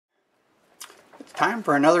It's time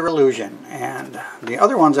for another illusion, and the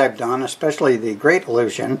other ones I've done, especially the Great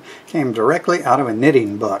Illusion, came directly out of a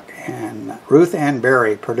knitting book. And Ruth Ann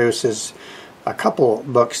Berry produces a couple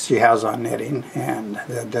books she has on knitting, and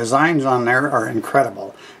the designs on there are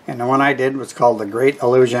incredible. And the one I did was called The Great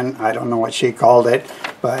Illusion. I don't know what she called it,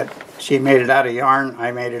 but she made it out of yarn,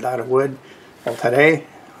 I made it out of wood. Well, today,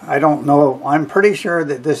 I don't know, I'm pretty sure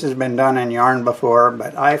that this has been done in yarn before,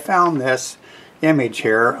 but I found this image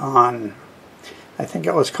here on, I think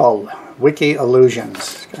it was called Wiki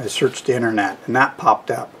Illusions. I searched the internet and that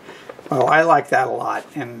popped up. Well, I like that a lot,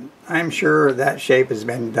 and I'm sure that shape has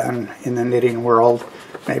been done in the knitting world.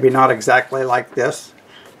 Maybe not exactly like this,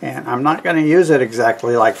 and I'm not going to use it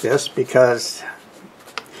exactly like this because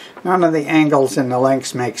none of the angles and the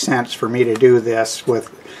lengths make sense for me to do this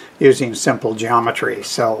with using simple geometry.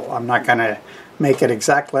 So I'm not going to make it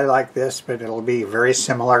exactly like this, but it'll be very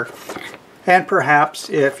similar. And perhaps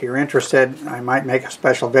if you're interested, I might make a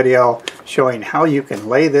special video showing how you can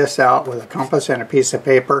lay this out with a compass and a piece of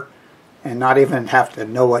paper and not even have to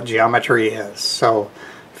know what geometry is. So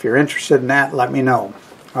if you're interested in that, let me know.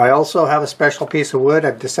 I also have a special piece of wood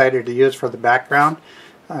I've decided to use for the background,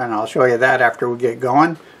 and I'll show you that after we get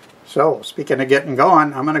going. So speaking of getting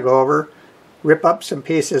going, I'm going to go over, rip up some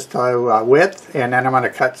pieces to width, and then I'm going to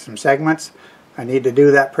cut some segments. I need to do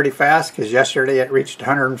that pretty fast because yesterday it reached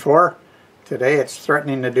 104. Today it's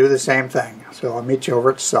threatening to do the same thing. So I'll meet you over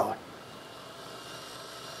at the saw.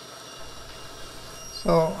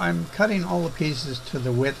 So I'm cutting all the pieces to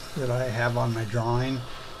the width that I have on my drawing.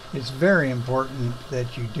 It's very important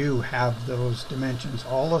that you do have those dimensions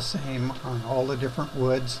all the same on all the different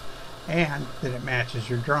woods and that it matches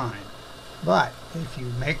your drawing. But if you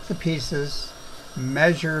make the pieces,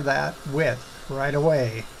 measure that width right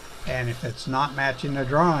away, and if it's not matching the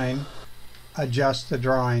drawing, adjust the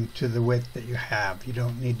drawing to the width that you have. You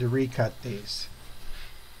don't need to recut these.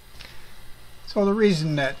 So the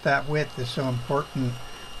reason that that width is so important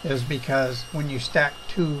is because when you stack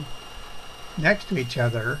two next to each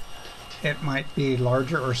other, it might be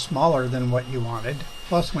larger or smaller than what you wanted.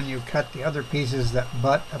 Plus when you cut the other pieces that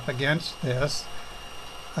butt up against this,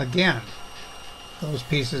 again, those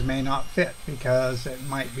pieces may not fit because it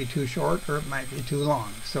might be too short or it might be too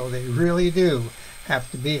long. So they really do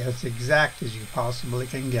have to be as exact as you possibly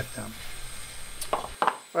can get them.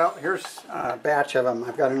 Well, here's a batch of them.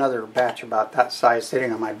 I've got another batch about that size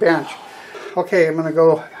sitting on my bench. Okay, I'm going to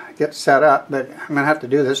go get set up, but I'm going to have to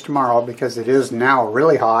do this tomorrow because it is now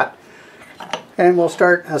really hot. And we'll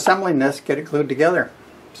start assembling this, get it glued together.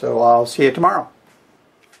 So I'll see you tomorrow.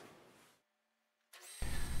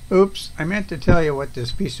 Oops, I meant to tell you what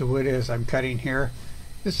this piece of wood is I'm cutting here.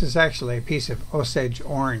 This is actually a piece of Osage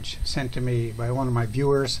orange sent to me by one of my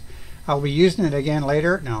viewers. I'll be using it again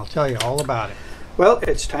later and I'll tell you all about it. Well,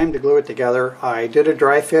 it's time to glue it together. I did a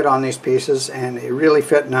dry fit on these pieces and it really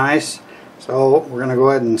fit nice. So we're going to go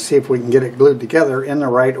ahead and see if we can get it glued together in the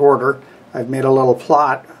right order. I've made a little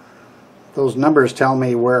plot. Those numbers tell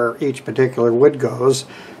me where each particular wood goes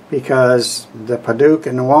because the Padauk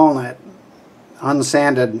and the Walnut,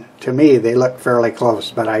 unsanded, to me they look fairly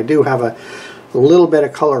close, but I do have a little bit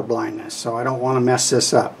of color blindness, so I don't want to mess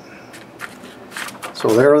this up. So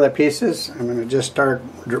there are the pieces. I'm going to just start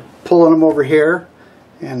pulling them over here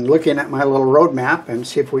and looking at my little road map and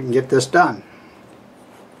see if we can get this done.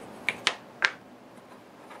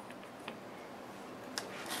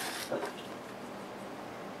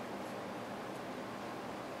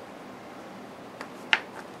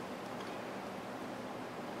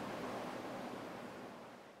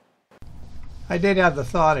 I did have the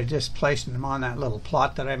thought of just placing them on that little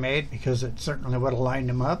plot that I made because it certainly would have lined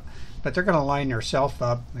them up, but they're going to line themselves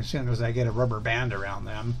up as soon as I get a rubber band around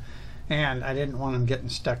them, and I didn't want them getting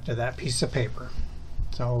stuck to that piece of paper.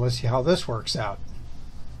 So let's see how this works out.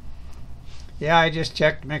 Yeah, I just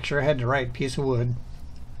checked to make sure I had the right piece of wood.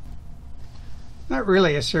 Not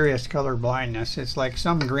really a serious color blindness. It's like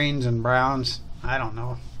some greens and browns. I don't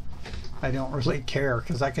know. I don't really care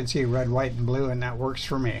because I can see red, white, and blue, and that works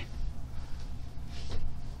for me.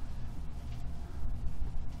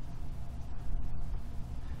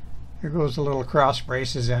 Here goes the little cross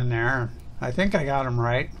braces in there. I think I got them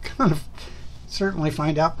right. Gonna certainly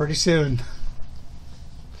find out pretty soon.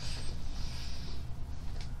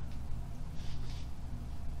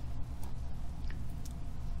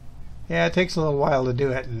 Yeah, it takes a little while to do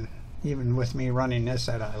it, and even with me running this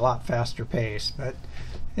at a lot faster pace, but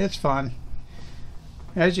it's fun.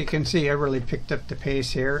 As you can see, I really picked up the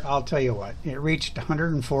pace here. I'll tell you what, it reached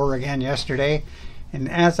 104 again yesterday, and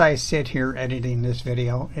as I sit here editing this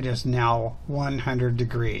video, it is now 100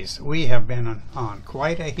 degrees. We have been on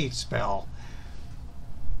quite a heat spell.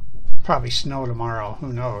 Probably snow tomorrow,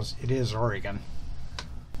 who knows? It is Oregon.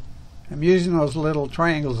 I'm using those little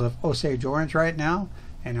triangles of Osage orange right now,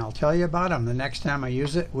 and I'll tell you about them the next time I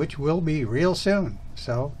use it, which will be real soon.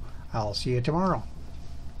 So I'll see you tomorrow.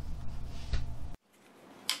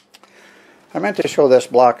 I meant to show this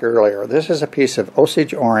block earlier. This is a piece of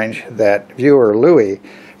Osage orange that viewer Luie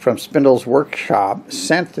from Spindle's Workshop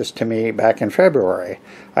sent this to me back in February.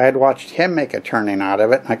 I had watched him make a turning out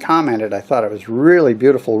of it, and I commented I thought it was really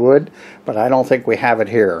beautiful wood, but I don't think we have it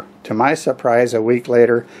here. To my surprise, a week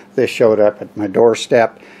later, this showed up at my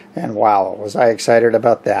doorstep, and wow, was I excited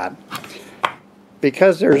about that.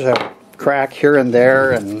 Because there's a crack here and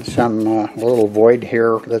there and some little void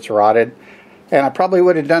here that's rotted, and I probably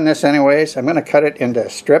would have done this anyways. I'm going to cut it into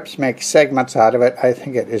strips, make segments out of it. I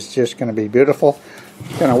think it is just going to be beautiful.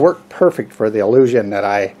 It's going to work perfect for the illusion that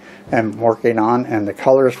I am working on, and the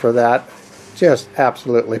colors for that, just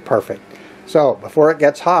absolutely perfect. So before it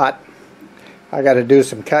gets hot, I got to do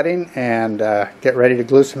some cutting and get ready to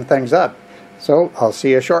glue some things up. So I'll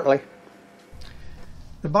see you shortly.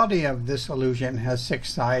 The body of this illusion has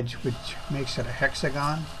 6 sides, which makes it a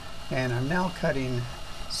hexagon, and I'm now cutting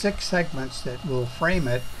 6 segments that will frame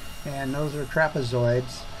it, and those are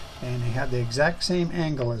trapezoids, and they have the exact same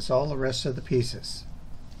angle as all the rest of the pieces.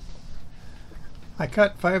 I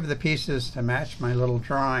cut 5 of the pieces to match my little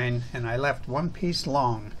drawing, and I left 1 piece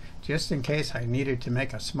long just in case I needed to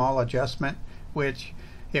make a small adjustment, which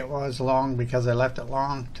it was long because I left it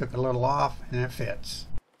long, took a little off, and it fits.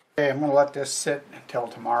 Okay, I'm going to let this sit until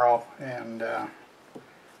tomorrow, and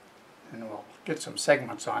we'll get some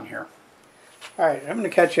segments on here. Alright, I'm going to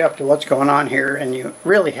catch you up to what's going on here, and you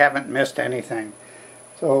really haven't missed anything.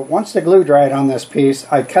 So once the glue dried on this piece,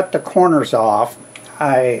 I cut the corners off.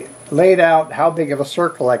 I laid out how big of a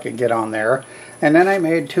circle I could get on there, and then I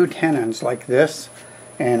made 2 tenons like this,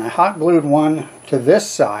 and I hot glued one to this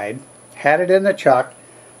side, had it in the chuck.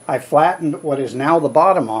 I flattened what is now the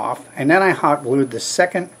bottom off, and then I hot glued the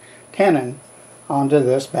second tenon onto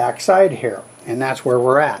this back side here, and that's where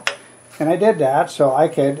we're at. And I did that so I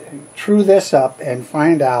could true this up and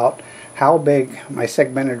find out how big my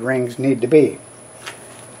segmented rings need to be.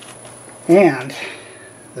 And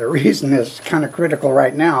the reason it's kind of critical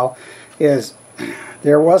right now is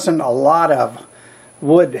there wasn't a lot of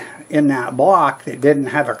wood in that block that didn't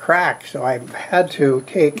have a crack, so I had to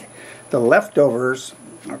take the leftovers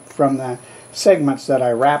from the segments that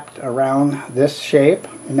I wrapped around this shape,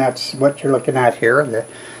 and that's what you're looking at here, the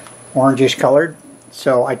orangish colored.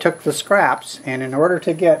 So I took the scraps, and in order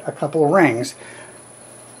to get a couple of rings,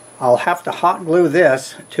 I'll have to hot glue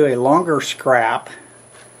this to a longer scrap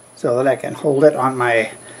so that I can hold it on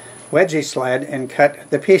my wedgie sled and cut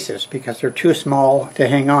the pieces because they're too small to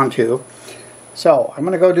hang on to. So I'm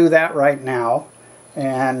going to go do that right now,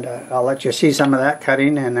 and I'll let you see some of that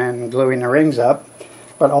cutting and then gluing the rings up.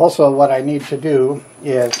 But also what I need to do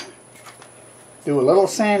is do a little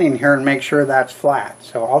sanding here and make sure that's flat.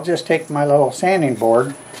 So I'll just take my little sanding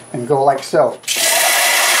board and go like so.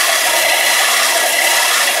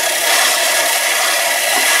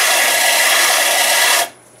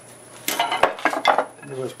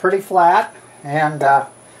 It was pretty flat, and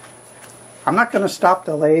I'm not going to stop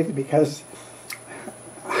the lathe because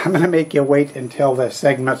I'm going to make you wait until the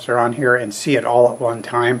segments are on here and see it all at one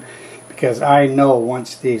time, because I know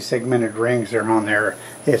once these segmented rings are on there,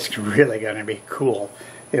 it's really going to be cool.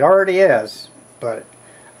 It already is, but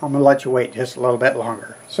I'm going to let you wait just a little bit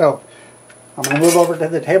longer. So I'm going to move over to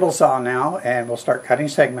the table saw now, and we'll start cutting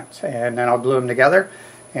segments, and then I'll glue them together,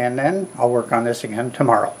 and then I'll work on this again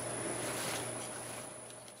tomorrow.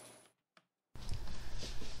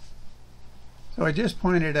 So I just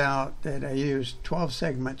pointed out that I used 12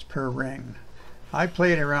 segments per ring. I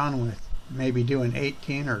played around with maybe doing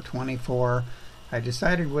 18 or 24. I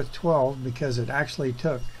decided with 12 because it actually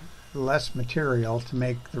took less material to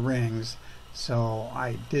make the rings, so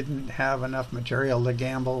I didn't have enough material to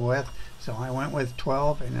gamble with, so I went with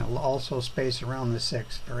 12, and it'll also space around the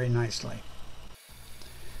 6 very nicely.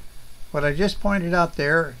 What I just pointed out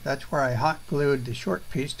there, that's where I hot glued the short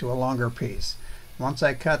piece to a longer piece. Once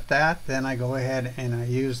I cut that, then I go ahead and I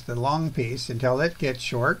use the long piece until it gets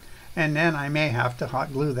short, and then I may have to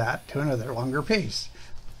hot glue that to another longer piece.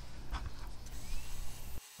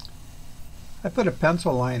 I put a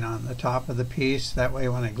pencil line on the top of the piece, that way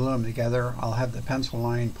when I glue them together I'll have the pencil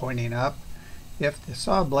line pointing up. If the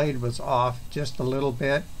saw blade was off just a little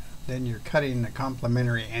bit, then you're cutting the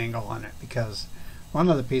complementary angle on it, because one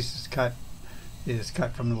of the pieces is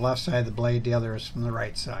cut from the left side of the blade, the other is from the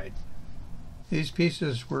right side. These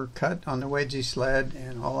pieces were cut on the wedgie sled,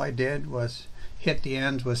 and all I did was hit the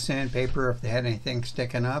ends with sandpaper if they had anything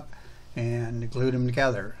sticking up, and glued them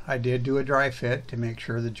together. I did do a dry fit to make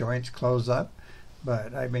sure the joints close up,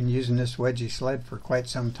 but I've been using this wedgie sled for quite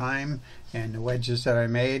some time, and the wedges that I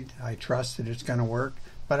made, I trust that it's going to work,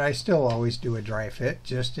 but I still always do a dry fit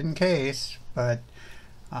just in case. But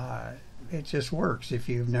it just works. If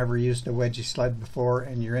you've never used a wedgie sled before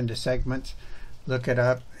and you're into segments, look it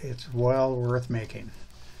up. It's well worth making.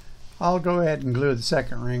 I'll go ahead and glue the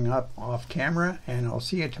second ring up off camera, and I'll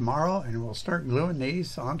see you tomorrow, and we'll start gluing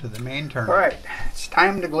these onto the main turn. Alright, it's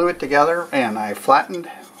time to glue it together, and I flattened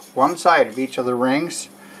one side of each of the rings.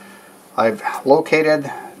 I've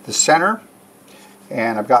located the center,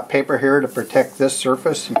 and I've got paper here to protect this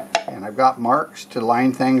surface, and I've got marks to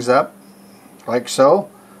line things up like so.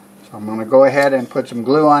 So I'm going to go ahead and put some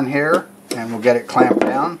glue on here, and we'll get it clamped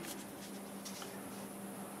down.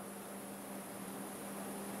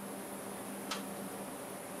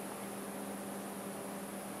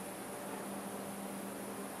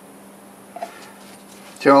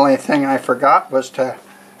 The only thing I forgot was to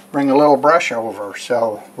bring a little brush over,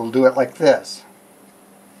 so we'll do it like this.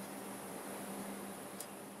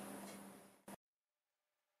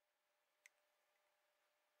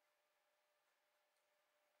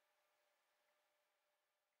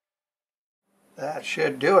 That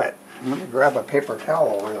should do it. I'm going to grab a paper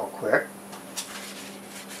towel real quick.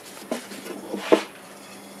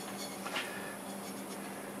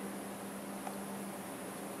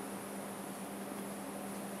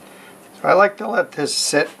 So I like to let this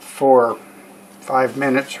sit for 5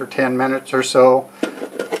 minutes or 10 minutes or so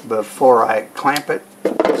before I clamp it,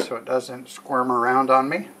 so it doesn't squirm around on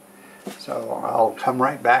me. So I'll come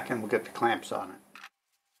right back and we'll get the clamps on it.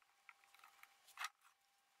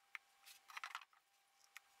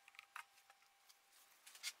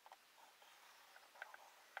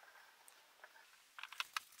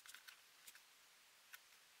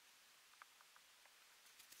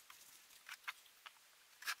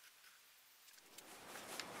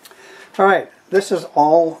 Alright, this is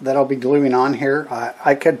all that I'll be gluing on here.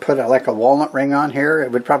 I could put like a walnut ring on here.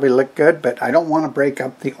 It would probably look good, but I don't want to break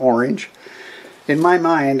up the orange. In my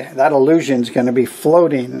mind, that illusion is going to be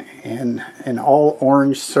floating in an all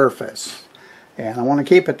orange surface. And I want to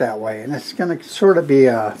keep it that way. And it's going to sort of be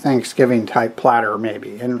a Thanksgiving type platter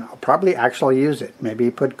maybe. And I'll probably actually use it.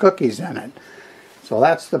 Maybe put cookies in it. So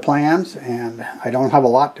that's the plans. And I don't have a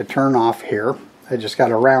lot to turn off here. I just got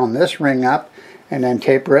to round this ring up and then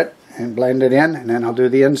taper it and blend it in, and then I'll do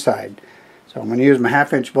the inside. So I'm going to use my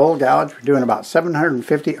 1/2-inch bowl gouge. We're doing about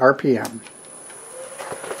 750 RPM.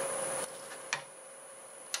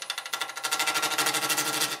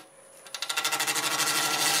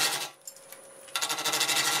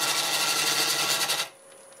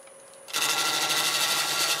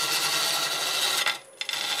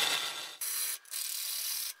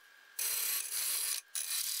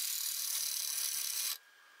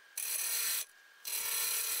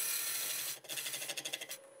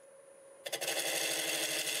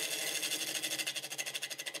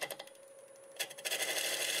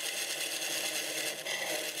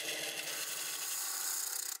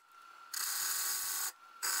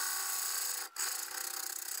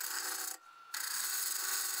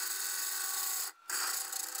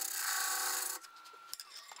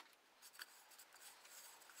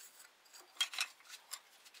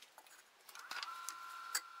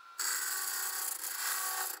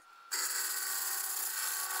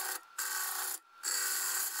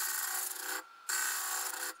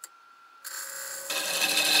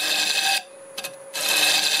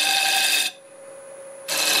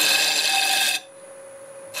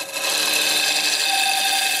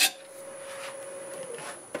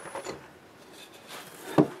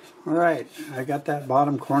 Alright, I got that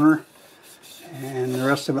bottom corner, and the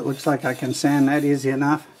rest of it looks like I can sand that easy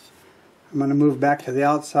enough. I'm going to move back to the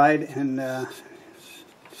outside and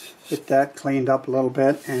get that cleaned up a little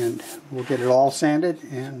bit, and we'll get it all sanded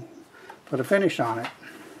and put a finish on it.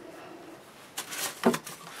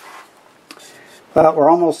 But we're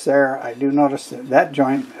almost there. I do notice that that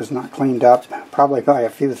joint is not cleaned up, probably by a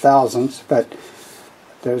few thousandths, but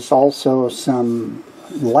there's also some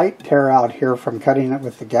light tear out here from cutting it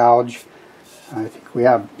with the gouge. I think we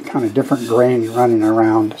have kind of different grain running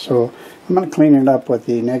around, so I'm going to clean it up with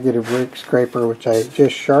the negative rake scraper, which I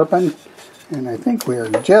just sharpened, and I think we are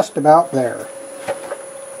just about there.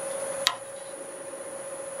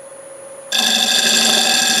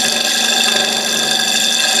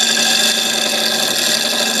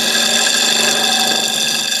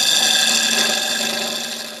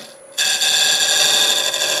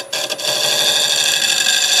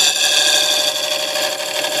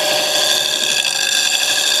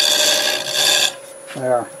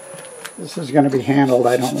 There. This this is going to be handled.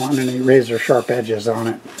 I don't want any razor sharp edges on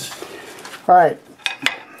it. Alright,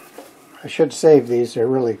 I should save these. They're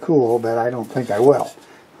really cool, but I don't think I will.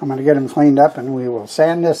 I'm going to get them cleaned up and we will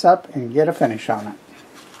sand this up and get a finish on it.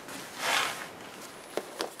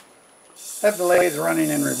 I have the lathe running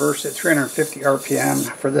in reverse at 350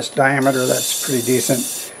 RPM. For this diameter, that's pretty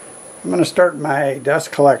decent. I'm going to start my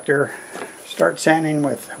dust collector, start sanding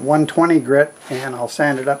with 120 grit, and I'll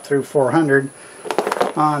sand it up through 400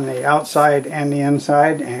 on the outside and the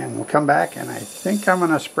inside, and we'll come back and I think I'm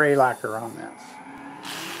going to spray lacquer on this.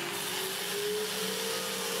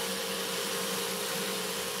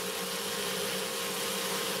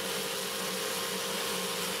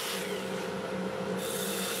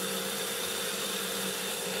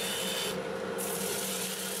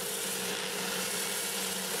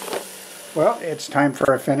 Well, it's time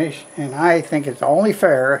for a finish, and I think it's only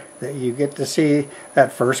fair that you get to see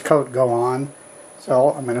that first coat go on.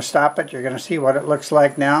 So I'm going to stop it. You're going to see what it looks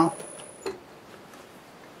like now.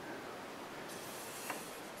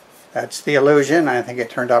 That's the illusion. I think it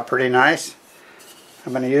turned out pretty nice.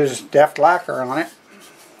 I'm going to use Deft Lacquer on it,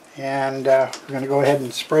 and we're going to go ahead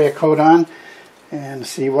and spray a coat on and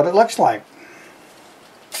see what it looks like.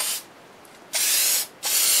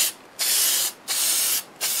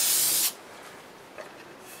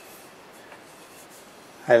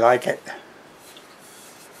 I like it.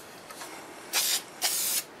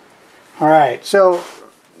 Alright, so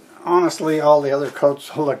honestly all the other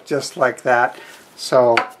coats will look just like that.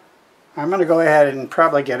 So I'm going to go ahead and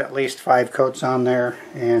probably get at least 5 coats on there,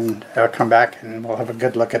 and I'll come back and we'll have a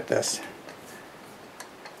good look at this.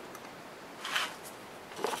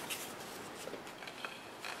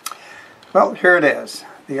 Well, here it is.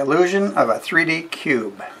 The illusion of a 3D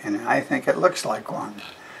cube, and I think it looks like one.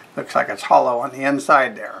 Looks like it's hollow on the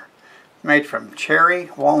inside there. Made from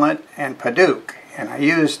cherry, walnut, and Padauk. And I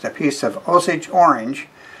used a piece of Osage orange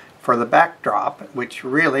for the backdrop, which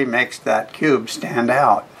really makes that cube stand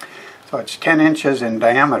out. So it's 10 inches in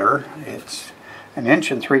diameter. It's 1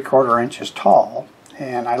 3/4 inches tall.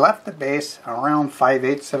 And I left the base around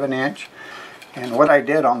 5/8 of an inch. And what I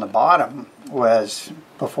did on the bottom was,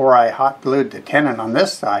 before I hot glued the tenon on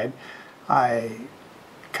this side, I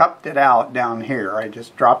cupped it out down here. I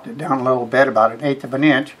just dropped it down a little bit, about 1/8 of an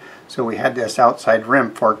inch, so we had this outside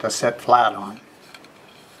rim for it to sit flat on.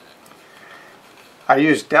 I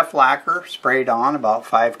used Deft Lacquer, sprayed on about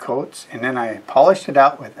 5 coats, and then I polished it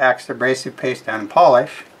out with Axe abrasive paste and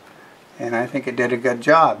polish, and I think it did a good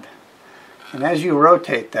job. And as you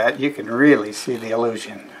rotate that, you can really see the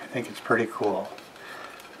illusion. I think it's pretty cool.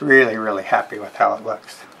 Really, really happy with how it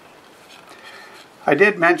looks. I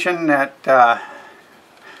did mention that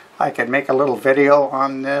I could make a little video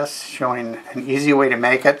on this showing an easy way to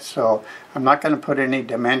make it, so I'm not going to put any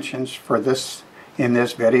dimensions for this in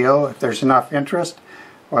this video. If there's enough interest,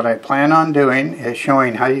 what I plan on doing is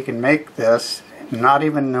showing how you can make this not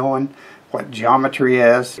even knowing what geometry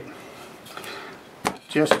is.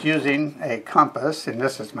 Just using a compass, and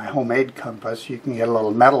this is my homemade compass. You can get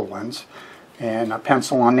little metal ones, and a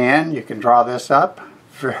pencil on the end. You can draw this up.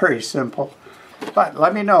 Very simple. But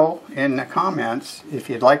let me know in the comments if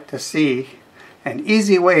you'd like to see an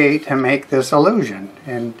easy way to make this illusion,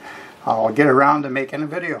 and I'll get around to making a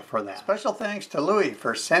video for that. Special thanks to Luie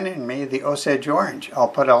for sending me the Osage orange. I'll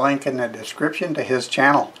put a link in the description to his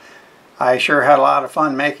channel. I sure had a lot of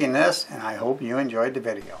fun making this, and I hope you enjoyed the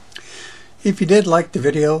video. If you did like the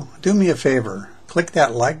video, do me a favor. Click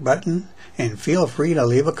that like button and feel free to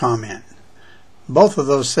leave a comment. Both of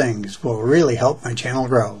those things will really help my channel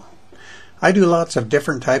grow. I do lots of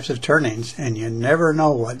different types of turnings, and you never know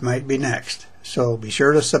what might be next. So be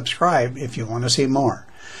sure to subscribe if you want to see more.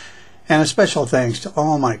 And a special thanks to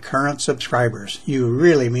all my current subscribers. You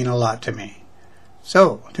really mean a lot to me.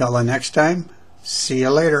 So, till the next time, see you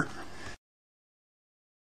later.